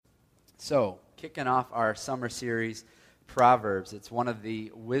So, kicking off our summer series, Proverbs. It's one of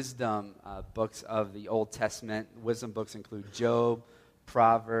the wisdom books of the Old Testament. Wisdom books include Job,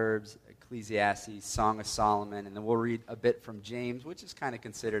 Proverbs, Ecclesiastes, Song of Solomon, and then we'll read a bit from James, which is kind of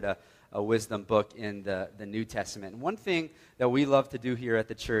considered a wisdom book in the New Testament. And one thing that we love to do here at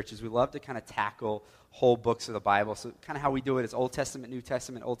the church is we love to kind of tackle whole books of the Bible. So kind of how we do it is Old Testament, New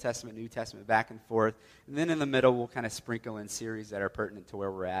Testament, Old Testament, New Testament, back and forth. And then in the middle, we'll kind of sprinkle in series that are pertinent to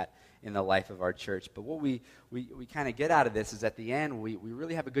where we're at in the life of our church. But what we kind of get out of this is at the end, we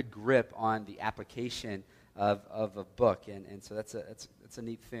really have a good grip on the application of a book. And so that's a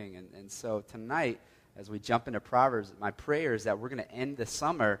neat thing. And so tonight, as we jump into Proverbs, my prayer is that we're going to end the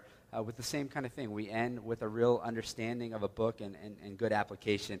summer with the same kind of thing. We end with a real understanding of a book and good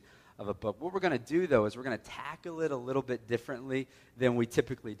application of a book. What we're going to do, though, is we're going to tackle it a little bit differently than we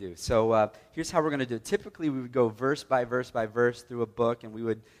typically do. So here's how we're going to do it. Typically, we would go verse by verse by verse through a book, and we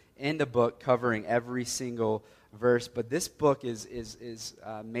would end a book covering every single verse. But this book is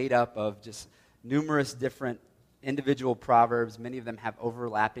made up of just numerous different individual proverbs. Many of them have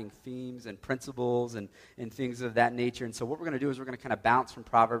overlapping themes and principles and things of that nature. And so what we're going to do is we're going to kind of bounce from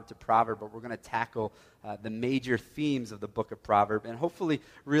proverb to proverb, but we're going to tackle the major themes of the book of Proverbs and hopefully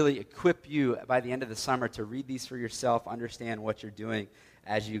really equip you by the end of the summer to read these for yourself, understand what you're doing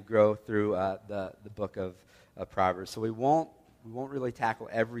as you grow through the book of Proverbs. So we won't really tackle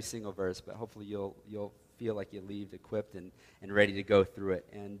every single verse, but hopefully you'll feel like you leave equipped and ready to go through it.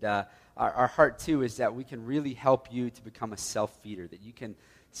 And our heart, too, is that we can really help you to become a self-feeder, that you can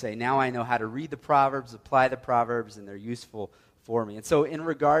say, now I know how to read the Proverbs, apply the Proverbs, and they're useful for me. And so in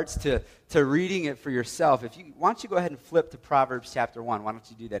regards to reading it for yourself, why don't you go ahead and flip to Proverbs chapter 1. Why don't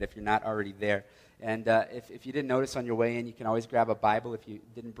you do that if you're not already there? And if you didn't notice on your way in, you can always grab a Bible if you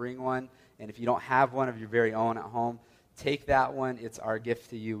didn't bring one. And if you don't have one of your very own at home, take that one. It's our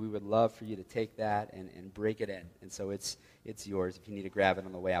gift to you. We would love for you to take that and break it in. And so it's yours if you need to grab it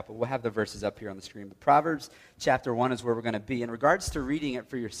on the way out. But we'll have the verses up here on the screen. But Proverbs chapter 1 is where we're going to be. In regards to reading it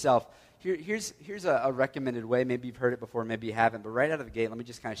for yourself, here's a recommended way. Maybe you've heard it before, maybe you haven't. But right out of the gate, let me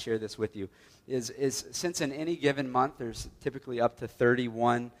just kind of share this with you. Is since in any given month, there's typically up to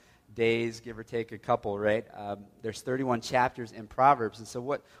 31 days, give or take a couple, right? There's 31 chapters in Proverbs. And so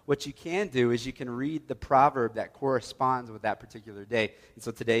what you can do is you can read the proverb that corresponds with that particular day. And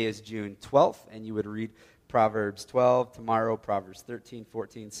so today is June 12th, and you would read Proverbs 12, tomorrow Proverbs 13,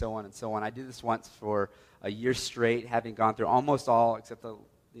 14, so on and so on. I did this once for a year straight, having gone through almost all, except the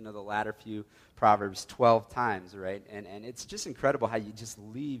latter few Proverbs 12 times, right? And it's just incredible how you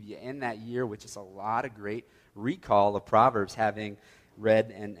end that year with just a lot of great recall of Proverbs, having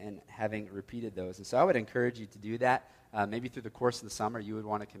read and having repeated those. And so I would encourage you to do that. Maybe through the course of the summer, you would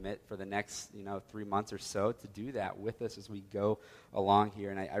want to commit for the next 3 months or so to do that with us as we go along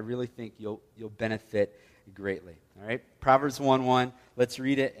here. And I really think you'll benefit greatly. All right, Proverbs 1:1. Let's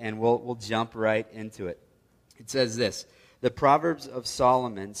read it, and we'll jump right into it. It says this: the Proverbs of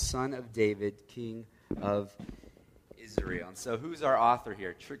Solomon, son of David, king of Israel. And so who's our author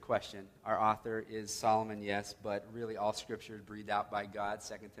here? Trick question. Our author is Solomon, yes, but really all scripture is breathed out by God,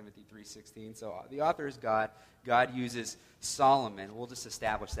 2 Timothy 3:16. So the author is God. God uses Solomon. We'll just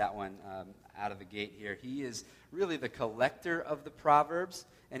establish that one out of the gate here. He is really the collector of the Proverbs,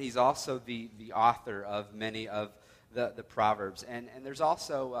 and he's also the author of many of the Proverbs. And there's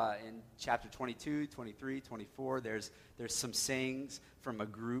also in chapter 22, 23, 24, there's some sayings from a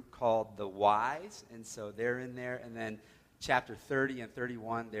group called the Wise, and so they're in there. And then chapter 30 and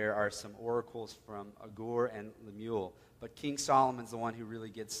 31, there are some oracles from Agur and Lemuel. But King Solomon's the one who really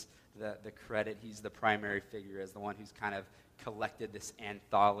gets the credit. He's the primary figure as the one who's kind of collected this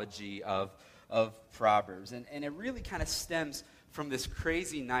anthology of Proverbs. And it really kind of stems from this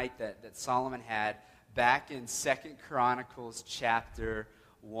crazy night that Solomon had back in 2 Chronicles chapter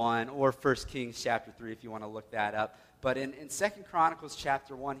 1, or 1 Kings chapter 3 if you want to look that up. But in 2 Chronicles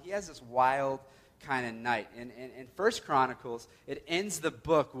chapter 1, he has this wild kind of night. In 1 Chronicles, it ends the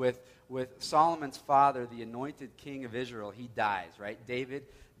book with Solomon's father, the anointed king of Israel. He dies, right? David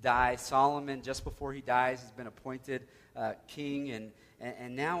dies. Solomon, just before he dies, has been appointed king.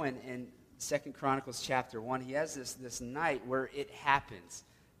 And now in 2 Chronicles chapter 1, he has this night where it happens.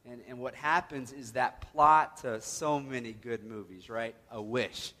 And what happens is that plot to so many good movies, right? A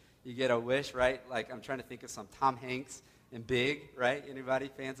wish. You get a wish, right? Like, I'm trying to think of some. Tom Hanks in Big, right? Anybody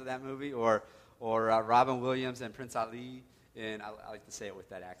fans of that movie? Or Robin Williams and Prince Ali in, I like to say it with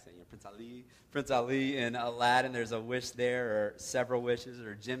that accent, Prince Ali in Aladdin, there's a wish there, or several wishes,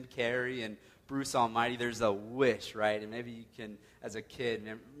 or Jim Carrey and Bruce Almighty, there's a wish, right? And maybe you can, as a kid,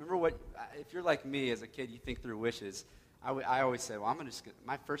 remember if you're like me as a kid, you think through wishes I always say, well,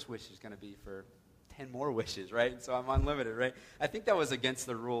 my first wish is going to be for 10 more wishes, right? And so I'm unlimited, right? I think that was against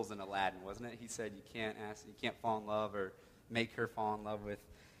the rules in Aladdin, wasn't it? He said you can't fall in love or make her fall in love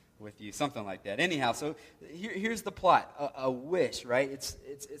with you, something like that. Anyhow, so here's the plot: a wish, right?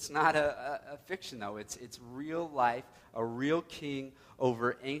 It's not a fiction though. It's real life, a real king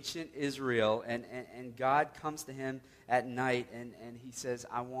over ancient Israel, and God comes to him at night, and he says,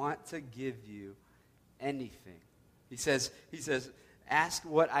 "I want to give you anything." He says, "Ask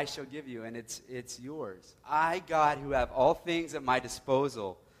what I shall give you, and it's yours. I, God, who have all things at my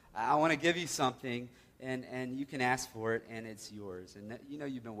disposal, I want to give you something, and you can ask for it, and it's yours." And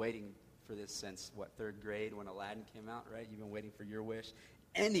you've been waiting for this since, third grade when Aladdin came out, right? You've been waiting for your wish.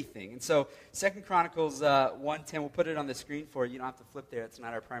 Anything. And so 2 Chronicles 1:10, we'll put it on the screen for you. You don't have to flip there. It's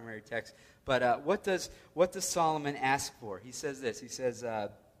not our primary text. But what does Solomon ask for? He says this. He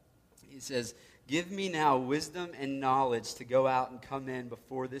says, "Give me now wisdom and knowledge to go out and come in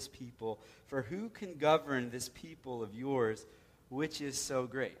before this people, for who can govern this people of yours, which is so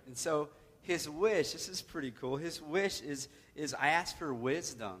great?" And so his wish, this is pretty cool, his wish is I ask for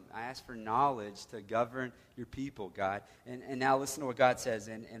wisdom, I ask for knowledge to govern your people, God. And now listen to what God says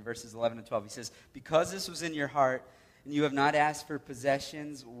in verses 11 and 12. He says, "Because this was in your heart, and you have not asked for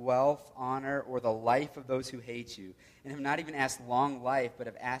possessions, wealth, honor, or the life of those who hate you, and have not even asked long life, but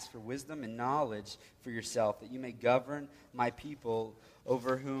have asked for wisdom and knowledge for yourself, that you may govern my people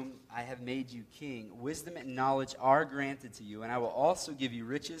over whom I have made you king. Wisdom and knowledge are granted to you, and I will also give you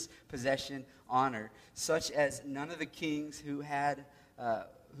riches, possession, honor, such as none of the kings who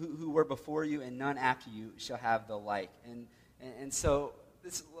were before you and none after you shall have the like." And so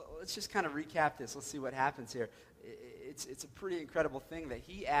let's just kind of recap this. Let's see what happens here. It's a pretty incredible thing that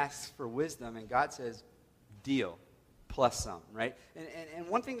he asks for wisdom, and God says, "Deal, plus some," right? And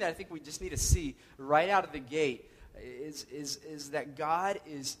one thing that I think we just need to see right out of the gate is that God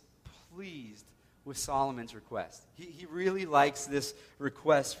is pleased with Solomon's request. He really likes this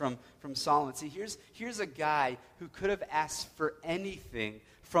request from Solomon. See, here's a guy who could have asked for anything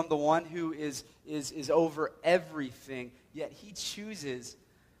from the one who is over everything, yet he chooses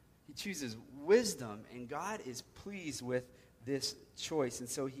wisdom, and God is pleased with this choice. And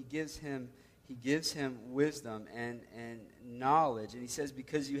so he gives him wisdom and knowledge. And he says,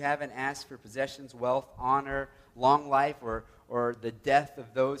 "Because you haven't asked for possessions, wealth, honor, long life, or the death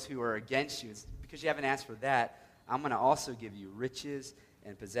of those who are against you, it's because you haven't asked for that, I'm going to also give you riches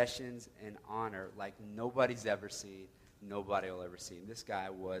and possessions and honor like nobody's ever seen, nobody will ever see." And this guy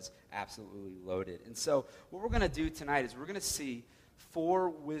was absolutely loaded. And so what we're going to do tonight is we're going to see 4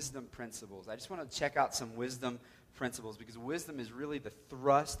 wisdom principles. I just want to check out some wisdom principles, because wisdom is really the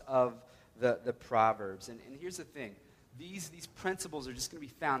thrust of the Proverbs. And here's the thing. These principles are just going to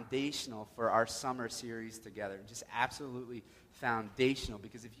be foundational for our summer series together. Just absolutely foundational,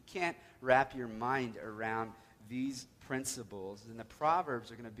 because if you can't wrap your mind around these principles, then the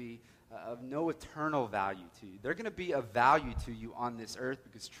Proverbs are going to be of no eternal value to you. They're going to be of value to you on this earth,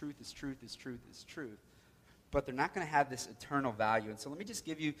 because truth is truth is truth is truth. But they're not going to have this eternal value. And so let me just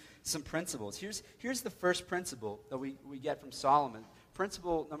give you some principles. Here's the first principle that we get from Solomon.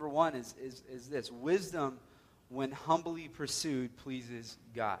 Principle number 1 is this: wisdom, when humbly pursued, pleases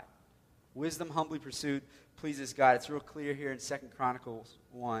God. Wisdom humbly pursued pleases God. It's real clear here in 2 Chronicles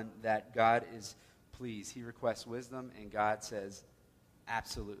 1 that God is pleased. He requests wisdom, and God says,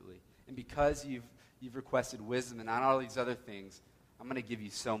 absolutely. And because you've requested wisdom and not all these other things, I'm going to give you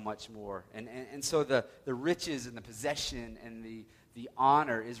so much more. And so the riches and the possession and the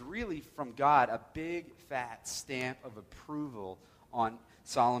honor is really from God, a big, fat stamp of approval on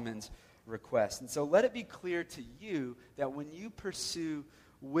Solomon's request. And so let it be clear to you that when you pursue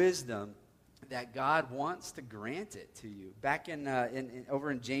wisdom, that God wants to grant it to you. Back over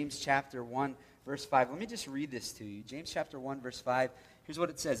in James chapter 1, verse 5, let me just read this to you. James chapter 1, verse 5, here's what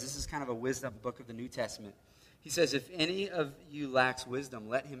it says. This is kind of a wisdom book of the New Testament. He says, "If any of you lacks wisdom,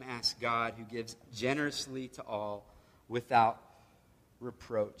 let him ask God, who gives generously to all without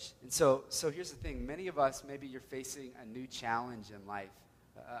reproach." And so here's the thing. Many of us, maybe you're facing a new challenge in life,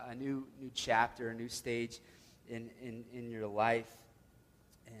 a new chapter, a new stage in your life.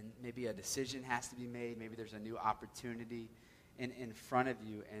 And maybe a decision has to be made. Maybe there's a new opportunity in front of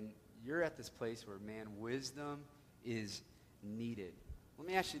you. And you're at this place where, man, wisdom is needed. Let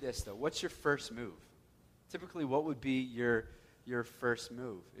me ask you this, though. What's your first move? Typically, what would be your first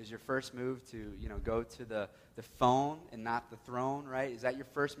move? Is your first move to, go to the phone and not the throne, right? Is that your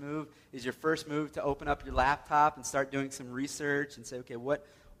first move? Is your first move to open up your laptop and start doing some research and say, okay,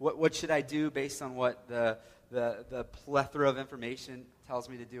 what should I do based on what the plethora of information tells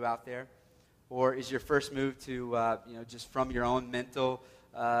me to do out there? Or is your first move to, just from your own mental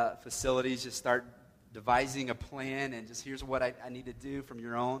facilities, just start devising a plan and just here's what I need to do from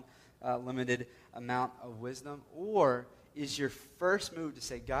your own limited amount of wisdom? Or is your first move to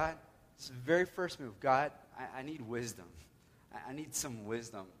say, God, this is the very first move, God, I need wisdom. I need some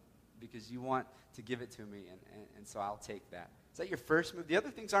wisdom because you want to give it to me, and so I'll take that. Is that your first move? The other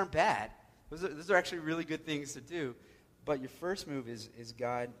things aren't bad. Those are actually really good things to do. But your first move is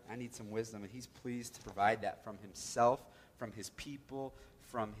God, I need some wisdom, and he's pleased to provide that from himself, from his people,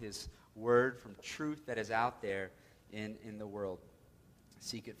 from his word, from truth that is out there in the world.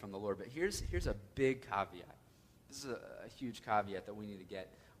 Seek it from the Lord. But here's a big caveat. This is a huge caveat that we need to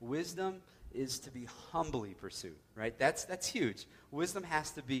get. Wisdom is to be humbly pursued, right? That's huge. Wisdom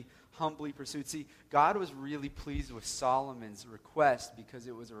has to be humbly pursued. See, God was really pleased with Solomon's request because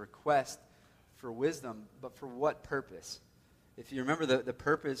it was a request for wisdom, but for what purpose? If you remember, the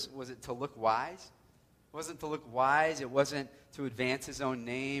purpose, was it to look wise? It wasn't to look wise. It wasn't to advance his own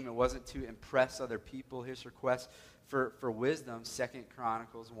name. It wasn't to impress other people. His request for wisdom, 2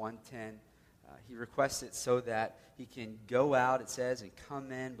 Chronicles 1:10, he requests it so that he can go out, it says, and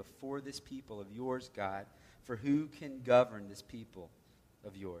come in before this people of yours, God, for who can govern this people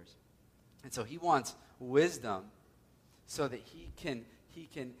of yours? And so he wants wisdom so that he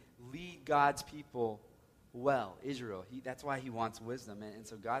can lead God's people well, Israel. That's why he wants wisdom. And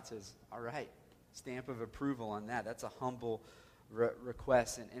so God says, all right, stamp of approval on that. That's a humble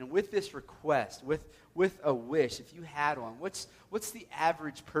request. And with this request, with a wish, if you had one, what's the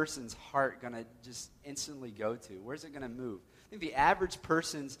average person's heart going to just instantly go to? Where's it going to move? I think the average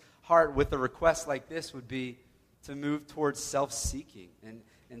person's heart with a request like this would be to move towards self-seeking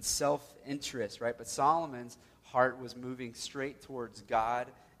and self-interest, right? But Solomon's heart was moving straight towards God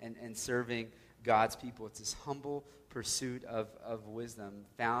and serving God's people. It's this humble pursuit of wisdom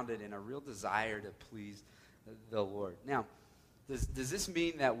founded in a real desire to please the Lord. Now, does this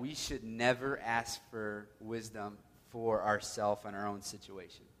mean that we should never ask for wisdom for ourselves and our own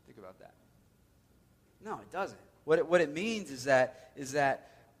situation? Think about that. No, it doesn't. What it means is that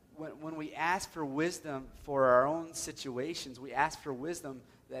when we ask for wisdom for our own situations, we ask for wisdom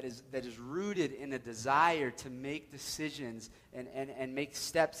that is rooted in a desire to make decisions and make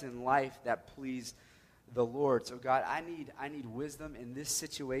steps in life that please the Lord. So God, I need wisdom in this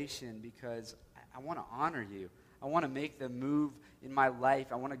situation because I want to honor you. I want to make the move in my life.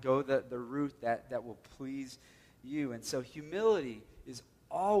 I want to go the route that will please you. And so humility is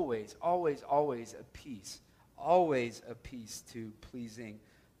always, always, always a piece. Always a piece to pleasing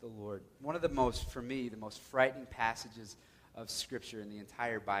the Lord. One of the most frightening passages of Scripture in the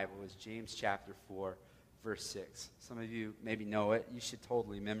entire Bible is James chapter 4, verse 6. Some of you maybe know it. You should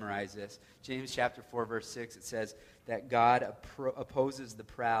totally memorize this. James chapter 4, verse 6, it says that God opposes the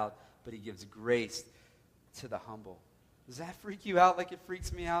proud, but he gives grace to the humble. Does that freak you out like it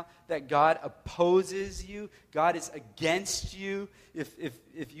freaks me out? That God opposes you? God is against you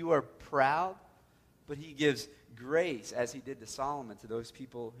if you are proud? But he gives grace, as he did to Solomon, to those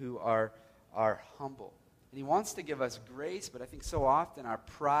people who are humble. And he wants to give us grace, but I think so often our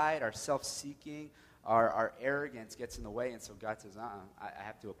pride, our self-seeking, our arrogance gets in the way. And so God says, I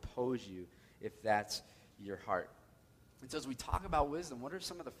have to oppose you if that's your heart. And so as we talk about wisdom, what are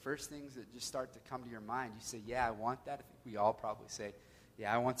some of the first things that just start to come to your mind? You say, yeah, I want that. I think we all probably say,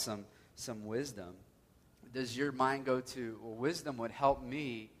 yeah, I want some wisdom. Does your mind go to, well, wisdom would help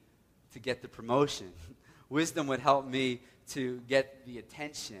me to get the promotion. Wisdom would help me to get the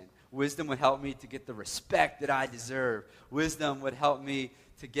attention. Wisdom would help me to get the respect that I deserve. Wisdom would help me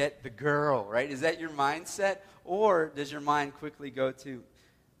to get the girl, right? Is that your mindset? Or does your mind quickly go to,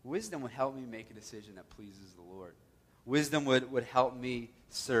 wisdom would help me make a decision that pleases the Lord. Wisdom would help me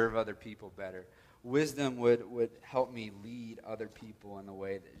serve other people better. Wisdom would help me lead other people in the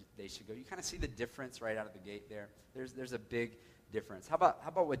way that they should go. You kind of see the difference right out of the gate there. There's a big difference. How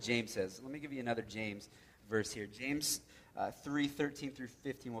about what James says? Let me give you another James verse here. James 3:13 through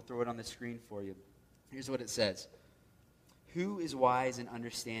 15. We'll throw it on the screen for you. Here's what it says. Who is wise and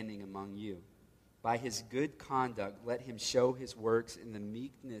understanding among you? By his good conduct, let him show his works in the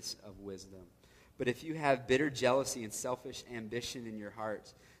meekness of wisdom. But if you have bitter jealousy and selfish ambition in your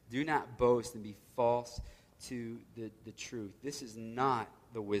hearts, do not boast and be false to the truth. This is not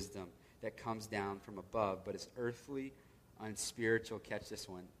the wisdom that comes down from above, but is earthly, unspiritual, catch this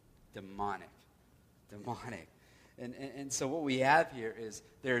one, demonic. And so what we have here is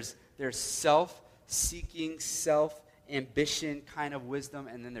there's self-seeking, self-ambition kind of wisdom,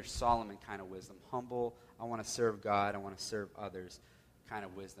 and then there's Solomon kind of wisdom. Humble, I want to serve God, I want to serve others kind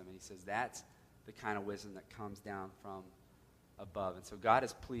of wisdom. And he says that's the kind of wisdom that comes down from above. And so God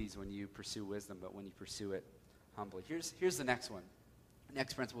is pleased when you pursue wisdom, but when you pursue it humbly. Here's the next one. The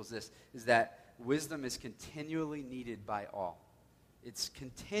next principle is this, is that wisdom is continually needed by all. It's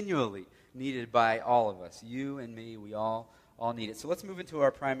continually needed by all of us. You and me, we all need it. So let's move into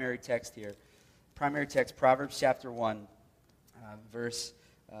our primary text here. Primary text, Proverbs chapter 1, verse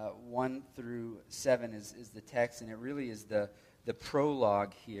 1 through 7 is the text, and it really is the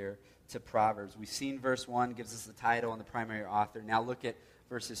prologue here to Proverbs. We've seen verse 1 gives us the title and the primary author. Now look at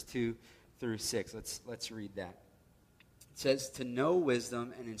verses 2 through 6. Let's read that. It says, to know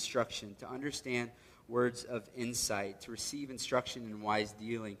wisdom and instruction, to understand words of insight, to receive instruction in wise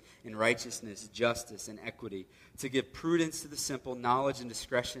dealing, in righteousness, justice, and equity, to give prudence to the simple, knowledge and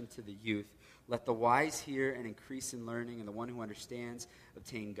discretion to the youth. Let the wise hear and increase in learning, and the one who understands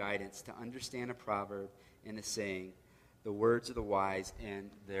obtain guidance. To understand a proverb and a saying, the words of the wise and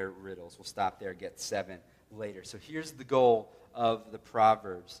their riddles. We'll stop there, get 7 later. So here's the goal of the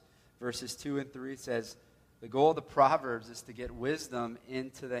Proverbs. Verses 2 and 3 says, the goal of the Proverbs is to get wisdom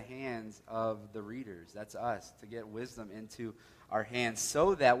into the hands of the readers. That's us, to get wisdom into our hands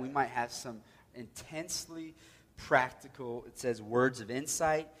so that we might have some intensely practical, it says, words of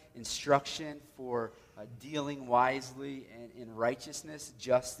insight, instruction for dealing wisely and in righteousness,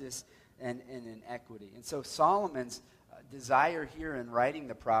 justice, and in equity. And so Solomon's desire here in writing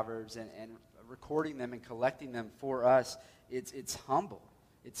the Proverbs and recording them and collecting them for us, it's humble.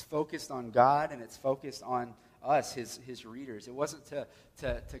 It's focused on God, and it's focused on us, his readers. It wasn't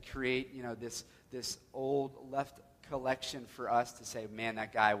to create, this old left collection for us to say, man,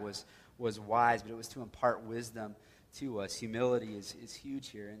 that guy was wise, but it was to impart wisdom to us. Humility is huge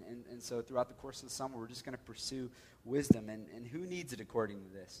here. And so throughout the course of the summer, we're just going to pursue wisdom. And who needs it according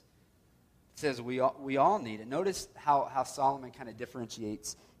to this? It says we all need it. Notice how Solomon kind of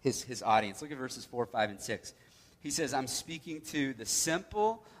differentiates his audience. Look at verses 4, 5, and 6. He says, I'm speaking to the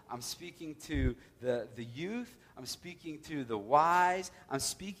simple, I'm speaking to the youth, I'm speaking to the wise, I'm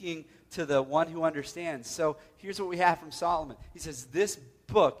speaking to the one who understands. So here's what we have from Solomon. He says, this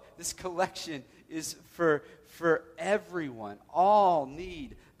book, this collection is for everyone. All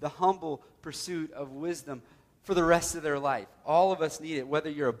need the humble pursuit of wisdom for the rest of their life. All of us need it, whether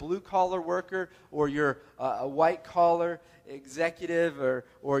you're a blue-collar worker or you're a white-collar executive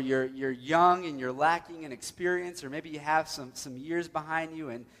or you're young and you're lacking in experience, or maybe you have some years behind you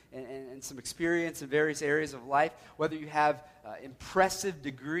and some experience in various areas of life, whether you have impressive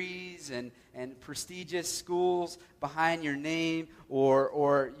degrees and prestigious schools behind your name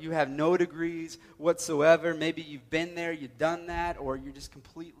or you have no degrees whatsoever. Maybe you've been there, you've done that, or you're just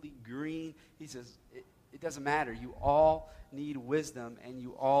completely green. He says, it doesn't matter. You all need wisdom, and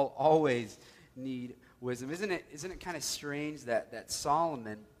you all always need wisdom. Isn't it kind of strange that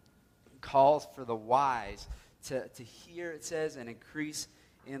Solomon calls for the wise to hear, it says, and increase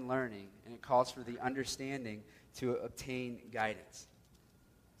in learning, and it calls for the understanding to obtain guidance.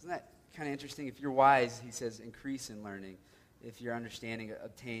 Isn't that kind of interesting? If you're wise, he says, increase in learning. If you're understanding,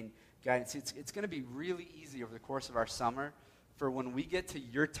 obtain guidance. It's going to be really easy over the course of our summer for when we get to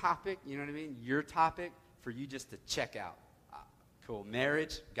your topic, you know what I mean? Your topic, for you just to check out. Cool.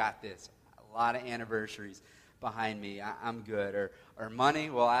 Marriage, got this. A lot of anniversaries behind me. I'm good. Or money,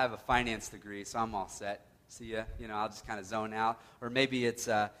 well, I have a finance degree, so I'm all set. See ya. I'll just kind of zone out. Or maybe it's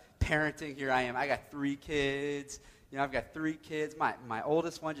parenting. Here I am. I got 3 kids. I've got 3 kids. My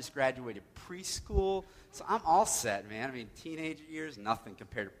oldest one just graduated preschool, so I'm all set, man. I mean, teenage years, nothing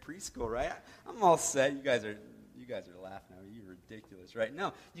compared to preschool, right? I'm all set. You guys are laughing at me. You're ridiculous, right?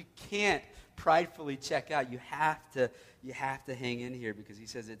 No, you can't pridefully check out. You have to hang in here, because he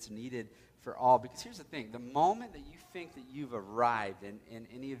says it's needed for all. Because here's the thing. The moment that you think that you've arrived in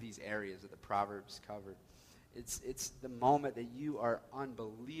any of these areas that the Proverbs covered, it's the moment that you are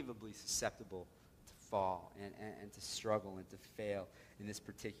unbelievably susceptible to fall and to struggle and to fail in this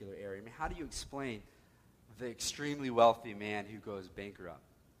particular area. I mean, how do you explain the extremely wealthy man who goes bankrupt?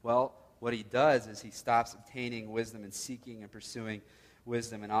 Well, what he does is he stops obtaining wisdom and seeking and pursuing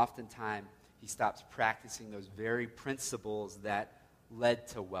wisdom, and oftentimes he stops practicing those very principles that led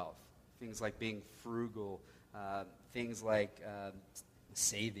to wealth. Things like being frugal, things like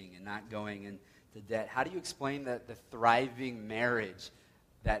saving and not going into debt. How do you explain the thriving marriage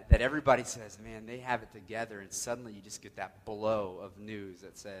that everybody says, man, they have it together, and suddenly you just get that blow of news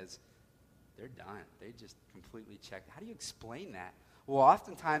that says, they're done. They just completely checked. How do you explain that? Well,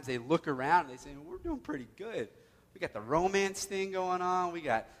 oftentimes they look around and they say, we're doing pretty good. We got the romance thing going on. We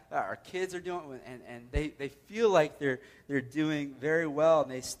got our kids are doing, and they feel like they're doing very well,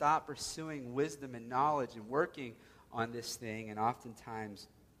 and they stop pursuing wisdom and knowledge and working on this thing, and oftentimes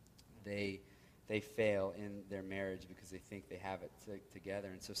they they fail in their marriage because they think they have it together.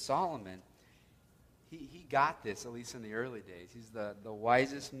 And so Solomon, he got this, at least in the early days. He's the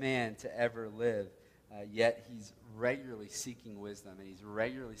wisest man to ever live, yet he's regularly seeking wisdom, and he's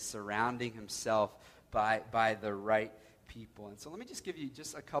regularly surrounding himself by the right people. And so let me just give you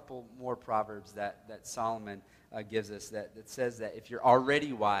just a couple more proverbs that Solomon gives us that says that if you're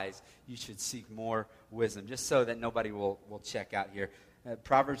already wise, you should seek more wisdom, just so that nobody will check out here.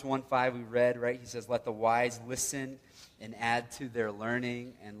 Proverbs 1:5 we read, right? He says, let the wise listen and add to their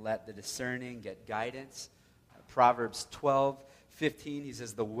learning, and let the discerning get guidance. Proverbs 12:15, he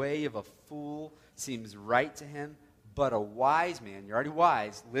says, the way of a fool seems right to him, but a wise man, you're already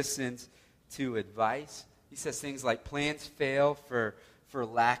wise, listens to advice. He says things like, plans fail for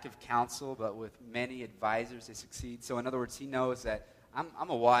lack of counsel, but with many advisors they succeed. So in other words, he knows that I'm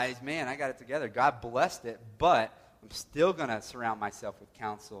a wise man. I got it together. God blessed it, but I'm still going to surround myself with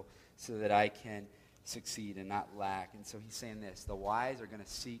counsel so that I can succeed and not lack. And so he's saying this, the wise are going to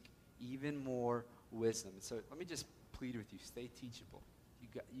seek even more wisdom. So let me just plead with you, stay teachable.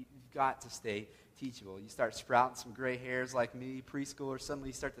 You've got to stay teachable. You start sprouting some gray hairs like me, preschooler, suddenly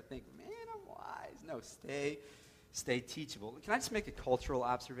you start to think, man, I'm wise. No, stay teachable. Can I just make a cultural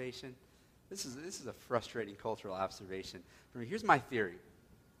observation? This is a frustrating cultural observation for me. Here's my theory.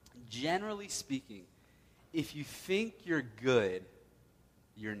 Generally speaking, if you think you're good,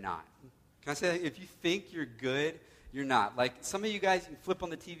 you're not. Can I say that? If you think you're good, you're not. Like some of you guys, you flip on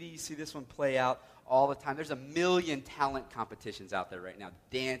the TV, you see this one play out all the time. There's a million talent competitions out there right now.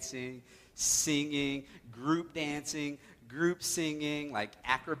 Dancing, singing, group dancing, group singing, like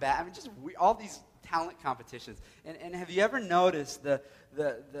acrobat. I mean, just all these talent competitions. And have you ever noticed the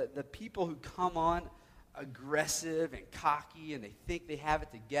people who come on aggressive and cocky and they think they have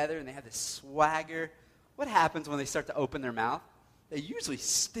it together and they have this swagger? What happens when they start to open their mouth? They usually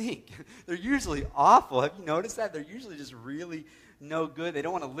stink. They're usually awful. Have you noticed that? They're usually just really no good. They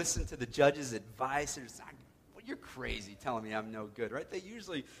don't want to listen to the judge's advice. They're just like, well, you're crazy telling me I'm no good, right? They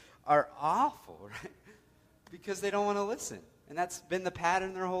usually are awful, right? Because they don't want to listen. And that's been the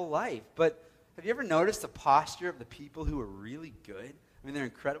pattern their whole life. But have you ever noticed the posture of the people who are really good? I mean, they're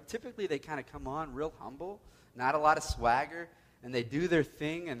incredible. Typically, they kind of come on real humble, not a lot of swagger, and they do their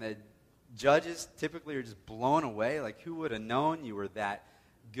thing, and the judges typically are just blown away, like, who would have known you were that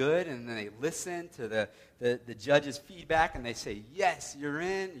good? And then they listen to the judge's feedback, and they say, yes, you're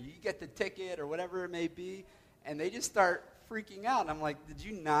in, you get the ticket, or whatever it may be, and they just start freaking out. And I'm like, did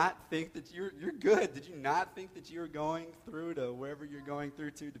you not think that you're good? Did you not think that you were going through to wherever you're going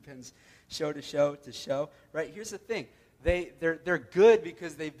through to? Depends show to show, right? Here's the thing. They're good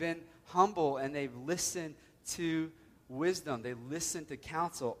because they've been humble, and they've listened to wisdom. They listen to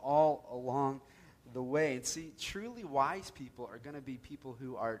counsel all along the way. And see, truly wise people are going to be people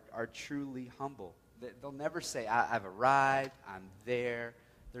who are truly humble. They'll never say, I've arrived, I'm there.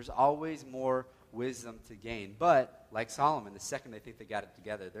 There's always more wisdom to gain. But, like Solomon, the second they think they got it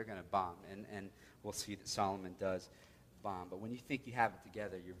together, they're going to bomb. And we'll see that Solomon does bomb. But when you think you have it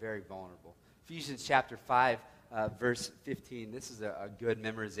together, you're very vulnerable. Ephesians chapter 5, verse 15. This is a good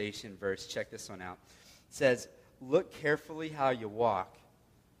memorization verse. Check this one out. It says, look carefully how you walk,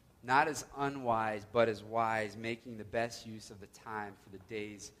 not as unwise, but as wise, making the best use of the time, for the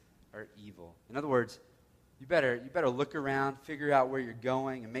days are evil. In other words, you better look around, figure out where you're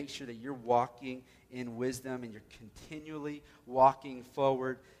going, and make sure that you're walking in wisdom, and you're continually walking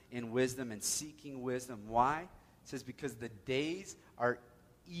forward in wisdom and seeking wisdom. Why? It says because the days are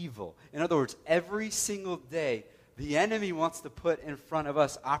evil. In other words, every single day, the enemy wants to put in front of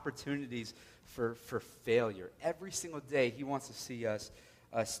us opportunities for failure. Every single day, he wants to see us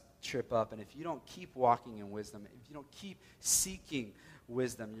trip up. And if you don't keep walking in wisdom, if you don't keep seeking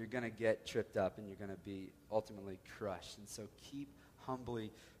wisdom, you're going to get tripped up and you're going to be ultimately crushed. And so keep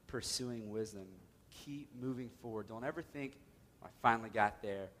humbly pursuing wisdom. Keep moving forward. Don't ever think, I finally got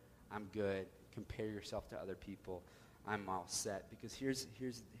there, I'm good. Compare yourself to other people. I'm all set. Because here's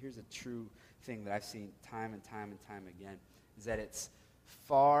a true thing that I've seen time and time again, is that it's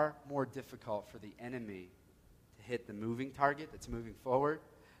far more difficult for the enemy to hit the moving target that's moving forward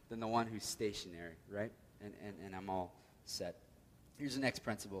than the one who's stationary, right? And I'm all set. Here's the next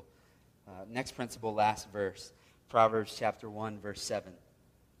principle. Last verse. Proverbs chapter 1, verse 7.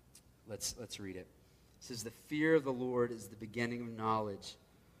 Let's read it. It says, the fear of the Lord is the beginning of knowledge.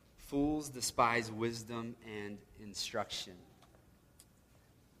 Fools despise wisdom and instruction.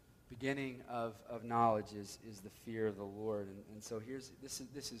 Beginning of knowledge is the fear of the Lord. And so this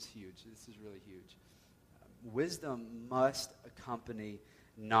is huge. This is really huge. Wisdom must accompany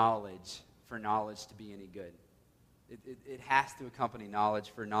knowledge for knowledge to be any good. It has to accompany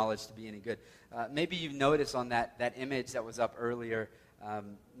knowledge for knowledge to be any good. Maybe you've noticed on that image that was up earlier,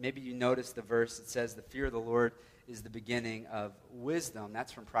 maybe you noticed the verse that says, the fear of the Lord is the beginning of wisdom.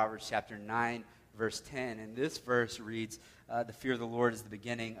 That's from Proverbs chapter 9, verse 10. And this verse reads, the fear of the Lord is the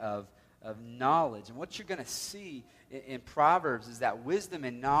beginning of knowledge. And what you're going to see in Proverbs is that wisdom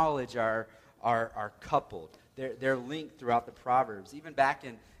and knowledge are coupled. They're linked throughout the Proverbs. Even back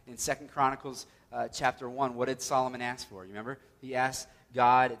in 2 Chronicles chapter 1, what did Solomon ask for? You remember? He asked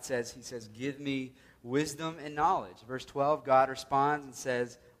God, he says, give me wisdom and knowledge. Verse 12, God responds and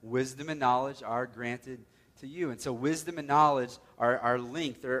says, wisdom and knowledge are granted to you. And so wisdom and knowledge are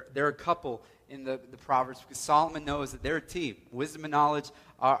linked. They're a couple in the Proverbs because Solomon knows that they're a team. Wisdom and knowledge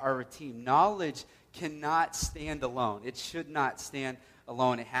are a team. Knowledge cannot stand alone. It should not stand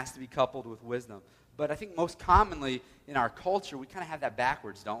alone. It has to be coupled with wisdom. But I think most commonly in our culture, we kind of have that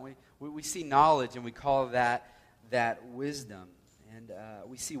backwards, don't we? We see knowledge and we call that wisdom. And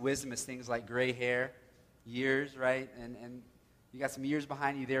we see wisdom as things like gray hair, years, right? And you got some years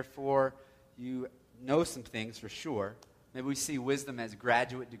behind you, therefore you know some things for sure. Maybe we see wisdom as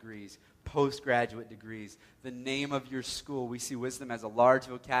graduate degrees, postgraduate degrees, the name of your school. We see wisdom as a large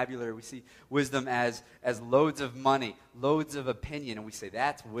vocabulary. We see wisdom as loads of money, loads of opinion, and we say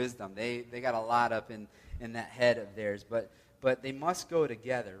that's wisdom. They got a lot up in that head of theirs, but they must go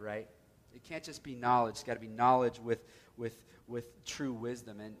together, right? It can't just be knowledge. It's got to be knowledge with true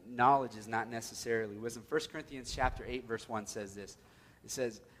wisdom, and knowledge is not necessarily wisdom. 1 Corinthians chapter 8, verse 1 says this. It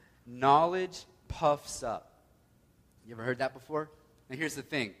says, knowledge puffs up. You ever heard that before? Now here's the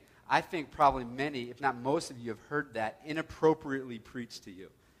thing. I think probably many, if not most of you, have heard that inappropriately preached to you.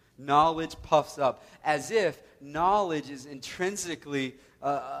 Knowledge puffs up, as if knowledge is intrinsically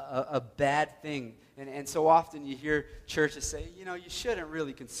a bad thing. And so often you hear churches say, you shouldn't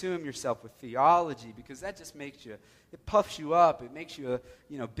really consume yourself with theology because that just it puffs you up. It makes you,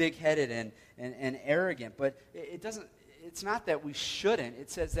 big-headed and arrogant. But it doesn't. It's not that we shouldn't.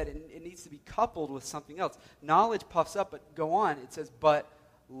 It says that it needs to be coupled with something else. Knowledge puffs up, but go on. It says, but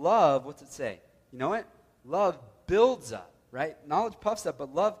love, what's it say? You know what? Love builds up, right? Knowledge puffs up,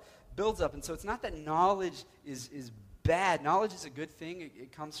 but love builds up. And so it's not that knowledge is bad. Knowledge is a good thing.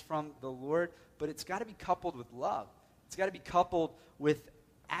 It comes from the Lord, but it's got to be coupled with love. It's got to be coupled with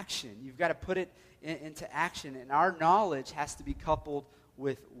action. You've got to put it into action. And our knowledge has to be coupled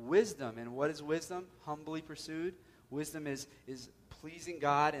with wisdom. And what is wisdom? Humbly pursued. Wisdom is pleasing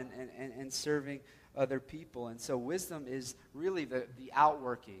God and serving other people. And so wisdom is really the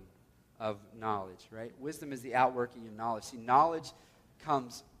outworking of knowledge, right? Wisdom is the outworking of knowledge. See, knowledge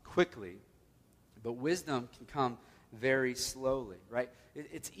comes quickly, but wisdom can come very slowly, right?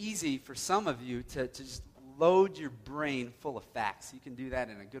 It's easy for some of you to just load your brain full of facts. You can do that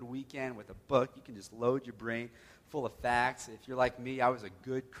in a good weekend with a book. You can just load your brain full of facts. If you're like me, I was a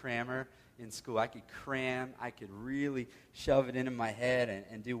good crammer in school. I could cram. I could really shove it into my head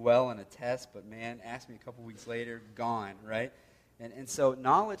and do well on a test. But man, ask me a couple weeks later, gone, right? And so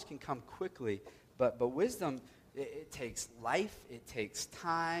knowledge can come quickly, but wisdom, it takes life. It takes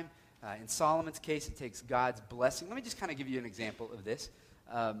time. In Solomon's case, it takes God's blessing. Let me just kind of give you an example of this.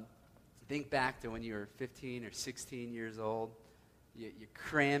 Think back to when you were 15 or 16 years old. You're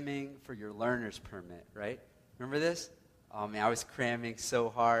cramming for your learner's permit, right? Remember this? Oh, man, I was cramming so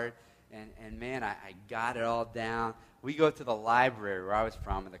hard. And man, I got it all down. We go to the library where I was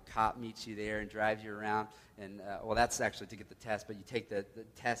from, and the cop meets you there and drives you around. And, that's actually to get the test, but you take the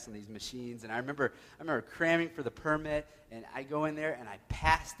test on these machines. And I remember cramming for the permit, and I go in there, and I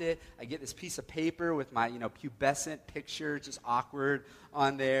passed it. I get this piece of paper with my, pubescent picture, just awkward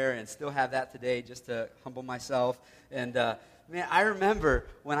on there, and still have that today just to humble myself. And, man, I remember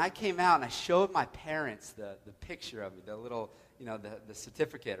when I came out and I showed my parents the picture of me, the little, the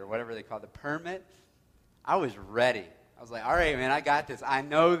certificate or whatever they call it, the permit, I was ready. I was like, all right, man, I got this. I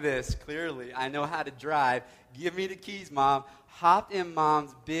know this clearly. I know how to drive. Give me the keys, Mom. Hopped in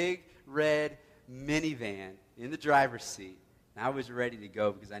Mom's big red minivan in the driver's seat. And I was ready to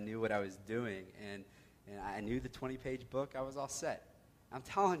go because I knew what I was doing. And I knew the 20-page book. I was all set. I'm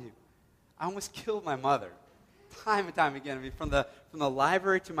telling you, I almost killed my mother time and time again. I mean, from the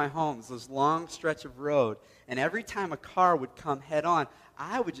library to my home, it's this long stretch of road. And every time a car would come head on,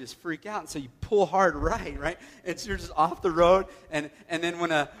 I would just freak out. And so you pull hard right? And so you're just off the road. And then when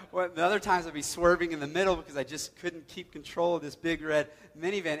the other times I'd be swerving in the middle because I just couldn't keep control of this big red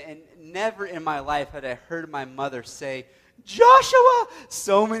minivan. And never in my life had I heard my mother say, Joshua!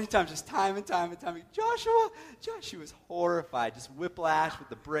 So many times, just time and time. Joshua! She was horrified, just whiplash with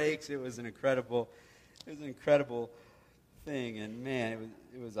the brakes. It was an incredible thing. And man,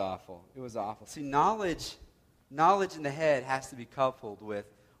 it was awful. It was awful. See, knowledge knowledge in the head has to be coupled with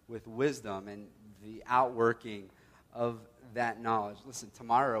wisdom and the outworking of that knowledge. Listen,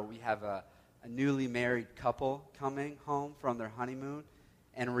 tomorrow we have a newly married couple coming home from their honeymoon,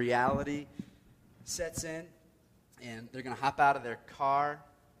 and reality sets in, and they're going to hop out of their car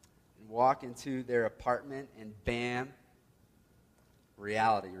and walk into their apartment, and bam,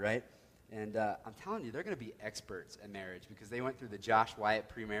 reality, right? And I'm telling you, they're going to be experts at marriage because they went through the Josh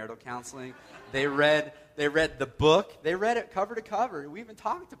Wyatt premarital counseling. They read the book. They read it cover to cover. We even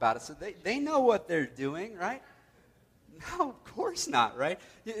talked about it. So they know what they're doing, right? No, of course not, right?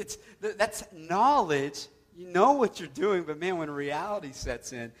 That's knowledge. You know what you're doing, but man, when reality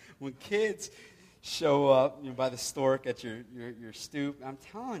sets in, when kids show up by the stork at your stoop, I'm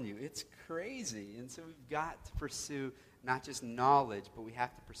telling you, it's crazy. And so we've got to pursue not just knowledge, but we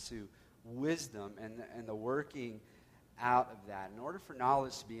have to pursue wisdom and the working out of that. In order for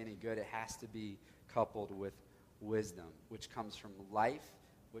knowledge to be any good, it has to be coupled with wisdom, which comes from life,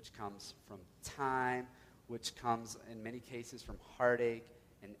 which comes from time, which comes in many cases from heartache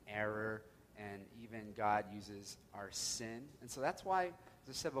and error, and even God uses our sin. And so that's why, as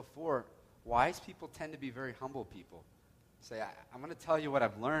I said before, wise people tend to be very humble people. Say, I'm going to tell you what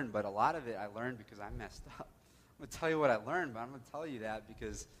I've learned, but a lot of it I learned because I messed up. I'm going to tell you what I learned, but I'm going to tell you that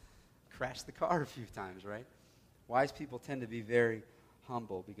because crashed the car a few times, right? Wise people tend to be very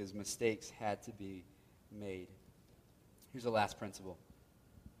humble because mistakes had to be made. Here's the last principle.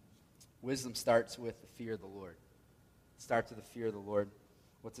 Wisdom starts with the fear of the Lord. It starts with the fear of the Lord.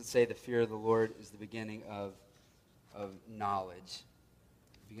 What's it say? The fear of the Lord is the beginning of knowledge.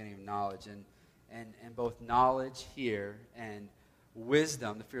 The beginning of knowledge. And both knowledge here and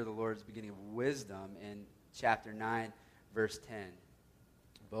wisdom, the fear of the Lord is the beginning of wisdom in chapter 9, verse 10.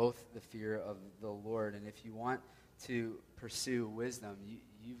 Both the fear of the Lord. And if you want to pursue wisdom,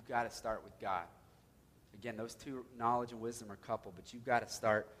 you've got to start with God. Again, those two, knowledge and wisdom, are coupled, but you've got to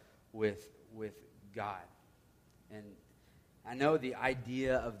start with God. And I know the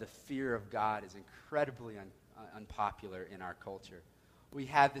idea of the fear of God is incredibly unpopular in our culture. We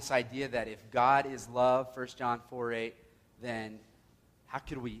have this idea that if God is love, 1 John 4:8, then how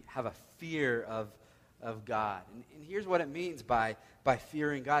could we have a fear of God? And here's what it means by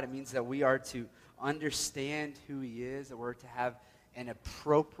fearing God. It means that we are to understand who he is, that we're to have an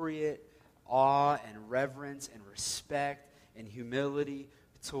appropriate awe and reverence and respect and humility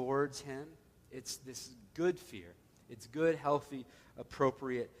towards him. It's this good fear. It's good, healthy,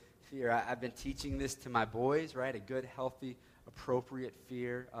 appropriate fear. I've been teaching this to my boys, right? A good, healthy, appropriate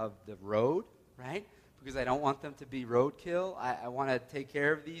fear of the road, right? Because I don't want them to be roadkill. I want to take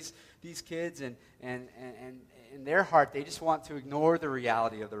care of these kids, and in their heart, they just want to ignore the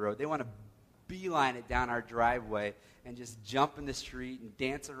reality of the road. They want to beeline it down our driveway and just jump in the street and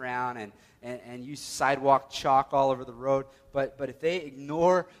dance around and use sidewalk chalk all over the road. But if they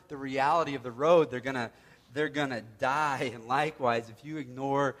ignore the reality of the road, they're gonna die. And likewise, if you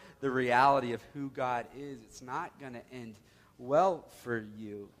ignore the reality of who God is, it's not going to end well for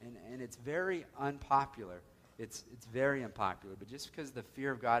you. And it's very unpopular. It's very unpopular. But just because the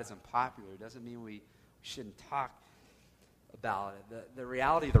fear of God is unpopular doesn't mean we shouldn't talk about it. The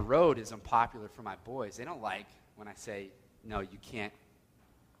reality of the road is unpopular for my boys. They don't like when I say, no, you can't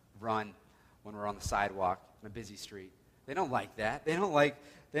run when we're on the sidewalk on a busy street. They don't like that. They don't like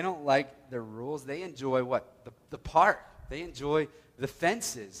the rules. They enjoy what? The park. They enjoy the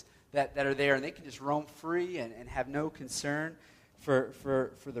fences that are there, and they can just roam free and have no concern for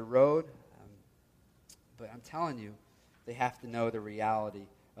the road. But I'm telling you, they have to know the reality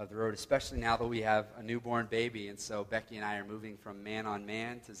of the road, especially now that we have a newborn baby. And so Becky and I are moving from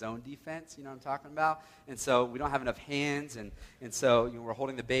man-on-man to zone defense, you know what I'm talking about? And so we don't have enough hands, and so we're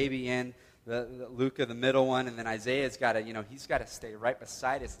holding the baby in, the Luca, the middle one, and then Isaiah's got to, he's got to stay right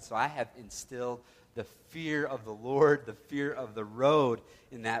beside us. And so I have instilled the fear of the Lord, the fear of the road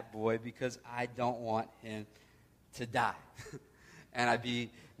in that boy, because I don't want him to die. And I'd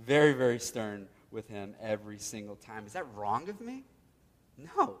be very, very stern with him every single time. Is that wrong of me?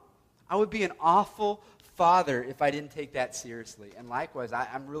 No. I would be an awful father if I didn't take that seriously. And likewise,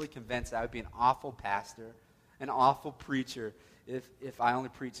 I'm really convinced I would be an awful pastor, an awful preacher, if I only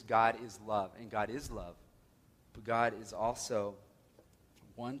preached God is love. And God is love. But God is also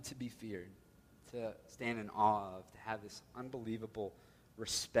one to be feared, to stand in awe of, to have this unbelievable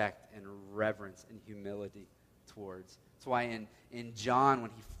respect and reverence and humility towards. That's why in John,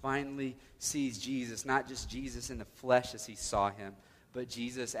 when he finally sees Jesus, not just Jesus in the flesh as he saw him, but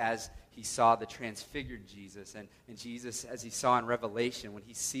Jesus as he saw the transfigured Jesus, and Jesus as he saw in Revelation, when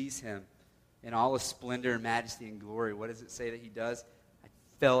he sees him in all his splendor and majesty and glory, what does it say that he does? I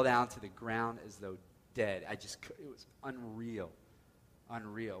fell down to the ground as though dead. It was unreal.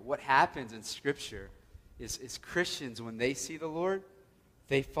 Unreal. What happens in Scripture is Christians, when they see the Lord,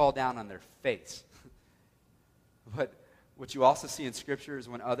 they fall down on their face. But what you also see in Scripture is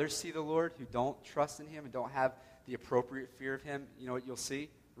when others see the Lord who don't trust in him and don't have the appropriate fear of him, you know what you'll see?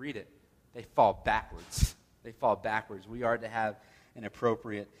 Read it. They fall backwards. They fall backwards. We are to have an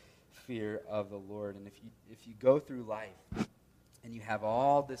appropriate fear of the Lord. And if you go through life and you have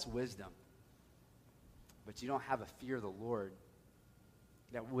all this wisdom, but you don't have a fear of the Lord,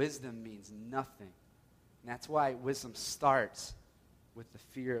 that wisdom means nothing. And that's why wisdom starts with the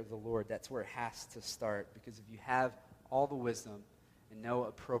fear of the Lord. That's where it has to start. Because if you have all the wisdom and no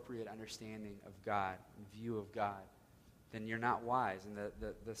appropriate understanding of God and view of God, then you're not wise. And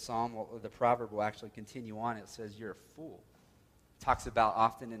the psalm, or the proverb will actually continue on. It says you're a fool. It talks about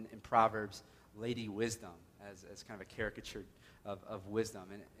often in Proverbs, Lady Wisdom as kind of a caricature of wisdom.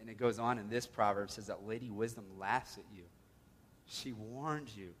 And it goes on in this proverb, says that Lady Wisdom laughs at you. She warned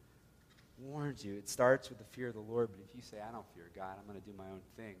you. It starts with the fear of the Lord, but if you say, I don't fear God, I'm going to do my own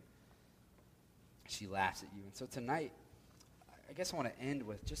thing, she laughs at you. And so tonight, I guess I want to end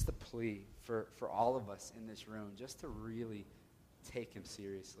with just a plea for all of us in this room, just to really take him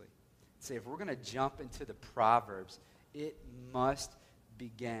seriously. Say, if we're going to jump into the Proverbs, it must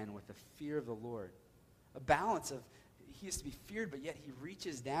begin with the fear of the Lord. A balance of, he is to be feared, but yet he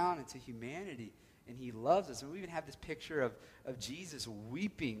reaches down into humanity, and he loves us. And we even have this picture of Jesus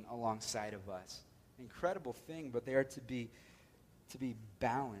weeping alongside of us. Incredible thing, but they are to be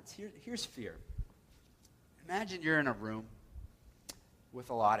balanced. Here's fear. Imagine you're in a room with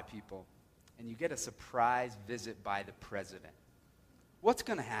a lot of people, and you get a surprise visit by the president. What's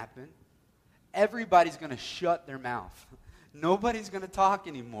going to happen? Everybody's going to shut their mouth. Nobody's going to talk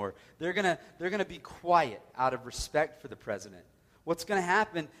anymore. They're going to be quiet out of respect for the president. What's going to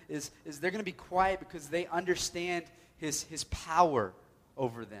happen is they're going to be quiet because they understand his power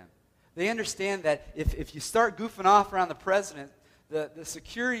over them. They understand that if you start goofing off around the president, the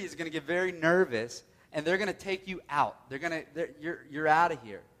security is going to get very nervous, and they're going to take you out. You're out of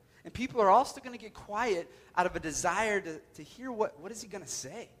here. And people are also going to get quiet out of a desire to hear what is he going to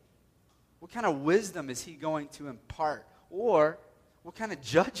say? What kind of wisdom is he going to impart? Or what kind of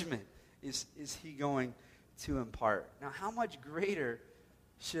judgment is he going to impart? Now, how much greater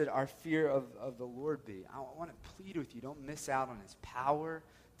should our fear of the Lord be? I want to plead with you, don't miss out on his power.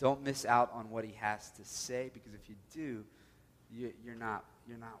 Don't miss out on what he has to say, because if you do, you're not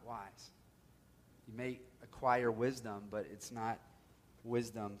wise. You may acquire wisdom, but it's not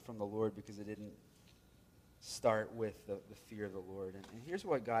wisdom from the Lord because it didn't start with the fear of the Lord. And here's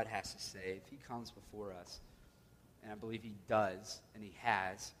what God has to say. If he comes before us, and I believe he does, and he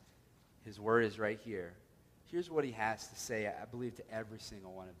has, his word is right here. Here's what he has to say, I believe, to every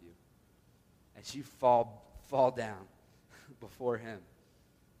single one of you. As you fall down before him,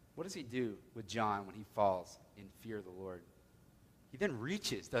 what does he do with John when he falls in fear of the Lord? He then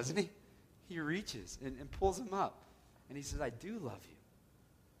reaches, doesn't he? He reaches and pulls him up. And he says, I do love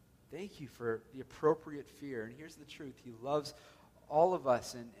you. Thank you for the appropriate fear. And here's the truth. He loves all of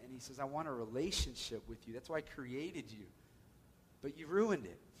us. And he says, I want a relationship with you. That's why I created you. But you ruined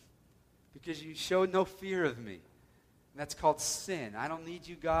it because you showed no fear of me. And that's called sin. I don't need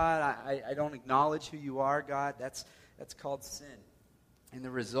you, God. I don't acknowledge who you are, God. That's called sin. And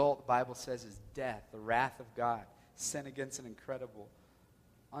the result, the Bible says, is death, the wrath of God, sin against an incredible,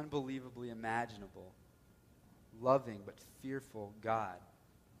 unbelievably imaginable, loving but fearful God.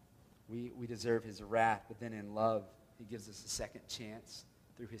 We deserve his wrath, but then in love, he gives us a second chance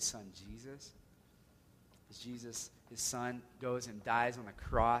through his son Jesus. As Jesus, his son, goes and dies on the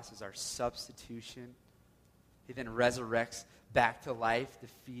cross as our substitution, he then resurrects back to life,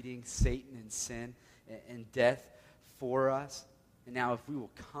 defeating Satan and sin and death for us. And now if we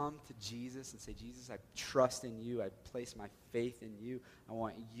will come to Jesus and say, Jesus, I trust in you. I place my faith in you. I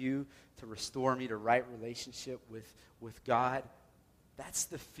want you to restore me to right relationship with God. That's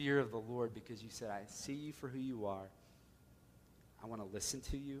the fear of the Lord, because you said, I see you for who you are. I want to listen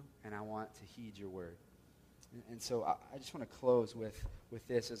to you, and I want to heed your word. And so I just want to close with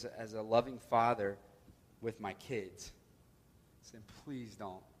this as a loving father with my kids. Saying, please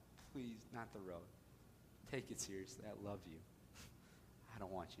don't. Please, not the road. Take it seriously. I love you. I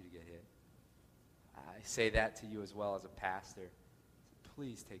don't want you to get hit. I say that to you as well as a pastor.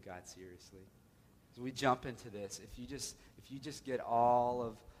 Please take God seriously. As we jump into this, if you just get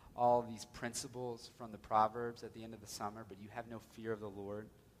all of these principles from the Proverbs at the end of the summer, but you have no fear of the Lord,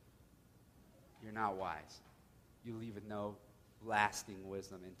 you're not wise. You leave with no lasting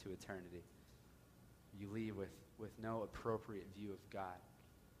wisdom into eternity. You leave with no appropriate view of God.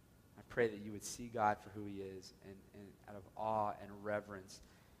 I pray that you would see God for who he is and out of awe and reverence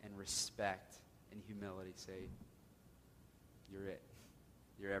and respect and humility say, you're it.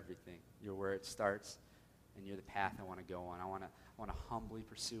 You're everything. You're where it starts, and you're the path I want to go on. I want to humbly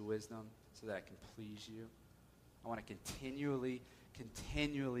pursue wisdom so that I can please you. I want to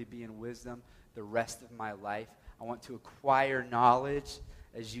continually be in wisdom the rest of my life. I want to acquire knowledge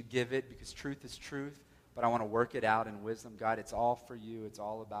as you give it, because truth is truth, but I want to work it out in wisdom. God, it's all for you. It's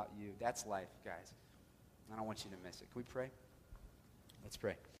all about you. That's life, guys. I don't want you to miss it. Can we pray? Let's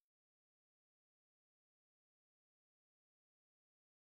pray.